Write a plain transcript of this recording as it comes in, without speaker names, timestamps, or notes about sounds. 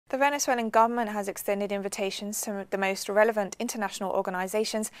The Venezuelan government has extended invitations to the most relevant international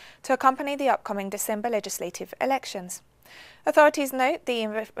organizations to accompany the upcoming December legislative elections. Authorities note the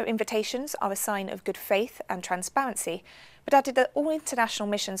invitations are a sign of good faith and transparency, but added that all international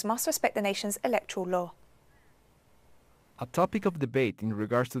missions must respect the nation's electoral law. A topic of debate in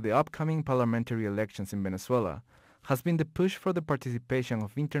regards to the upcoming parliamentary elections in Venezuela has been the push for the participation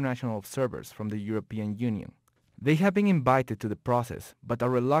of international observers from the European Union. They have been invited to the process but are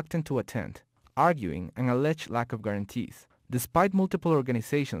reluctant to attend, arguing an alleged lack of guarantees, despite multiple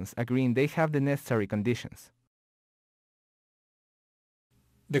organizations agreeing they have the necessary conditions.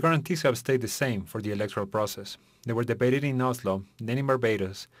 The guarantees have stayed the same for the electoral process. They were debated in Oslo, then in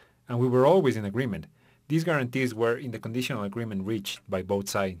Barbados, and we were always in agreement. These guarantees were in the conditional agreement reached by both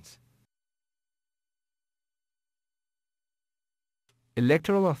sides.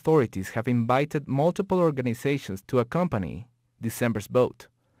 Electoral authorities have invited multiple organizations to accompany December's vote,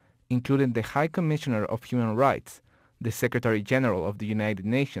 including the High Commissioner of Human Rights, the Secretary General of the United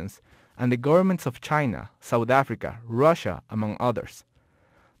Nations, and the governments of China, South Africa, Russia, among others.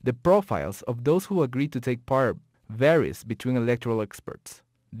 The profiles of those who agreed to take part varies between electoral experts,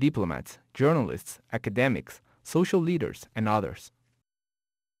 diplomats, journalists, academics, social leaders, and others.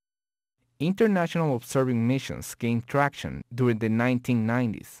 International observing missions gained traction during the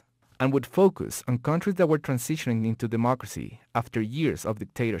 1990s and would focus on countries that were transitioning into democracy after years of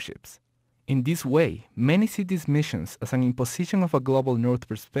dictatorships. In this way, many see these missions as an imposition of a global North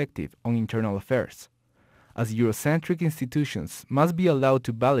perspective on internal affairs, as Eurocentric institutions must be allowed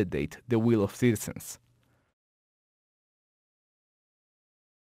to validate the will of citizens.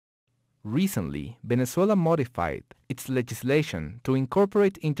 Recently, Venezuela modified its legislation to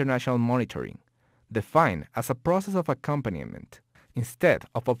incorporate international monitoring, defined as a process of accompaniment instead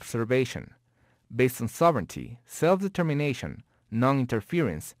of observation, based on sovereignty, self-determination,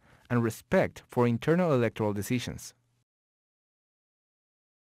 non-interference, and respect for internal electoral decisions.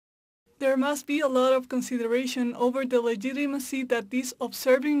 There must be a lot of consideration over the legitimacy that these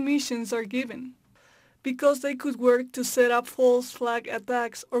observing missions are given, because they could work to set up false flag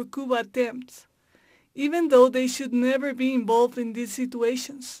attacks or coup attempts. Even though they should never be involved in these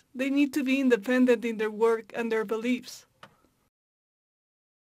situations, they need to be independent in their work and their beliefs.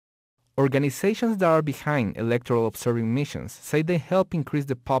 Organizations that are behind electoral observing missions say they help increase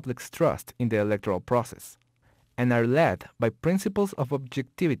the public's trust in the electoral process and are led by principles of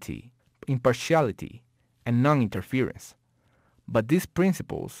objectivity, impartiality, and non-interference. But these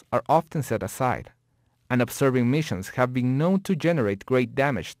principles are often set aside, and observing missions have been known to generate great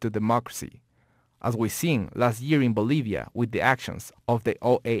damage to democracy, as we seen last year in Bolivia with the actions of the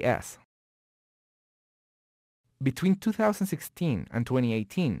OAS. Between 2016 and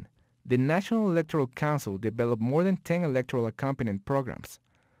 2018, the National Electoral Council developed more than 10 electoral accompaniment programs,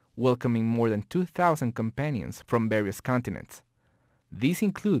 welcoming more than 2,000 companions from various continents. These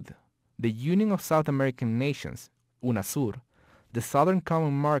include the Union of South American Nations, UNASUR, the Southern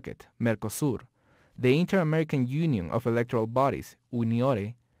Common Market, MERCOSUR, the Inter-American Union of Electoral Bodies,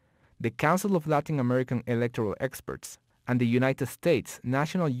 UNIORE, the Council of Latin American Electoral Experts, and the United States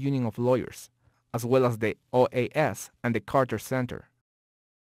National Union of Lawyers, as well as the OAS and the Carter Center.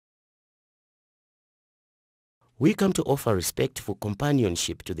 We come to offer respectful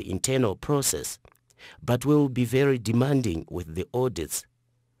companionship to the internal process, but we will be very demanding with the audits,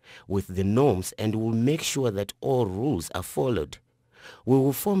 with the norms, and will make sure that all rules are followed. We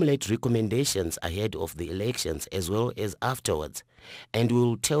will formulate recommendations ahead of the elections as well as afterwards, and we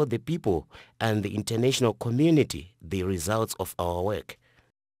will tell the people and the international community the results of our work.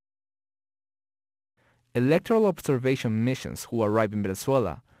 Electoral observation missions who arrive in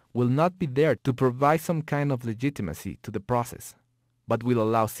Venezuela will not be there to provide some kind of legitimacy to the process, but will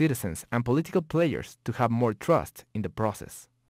allow citizens and political players to have more trust in the process.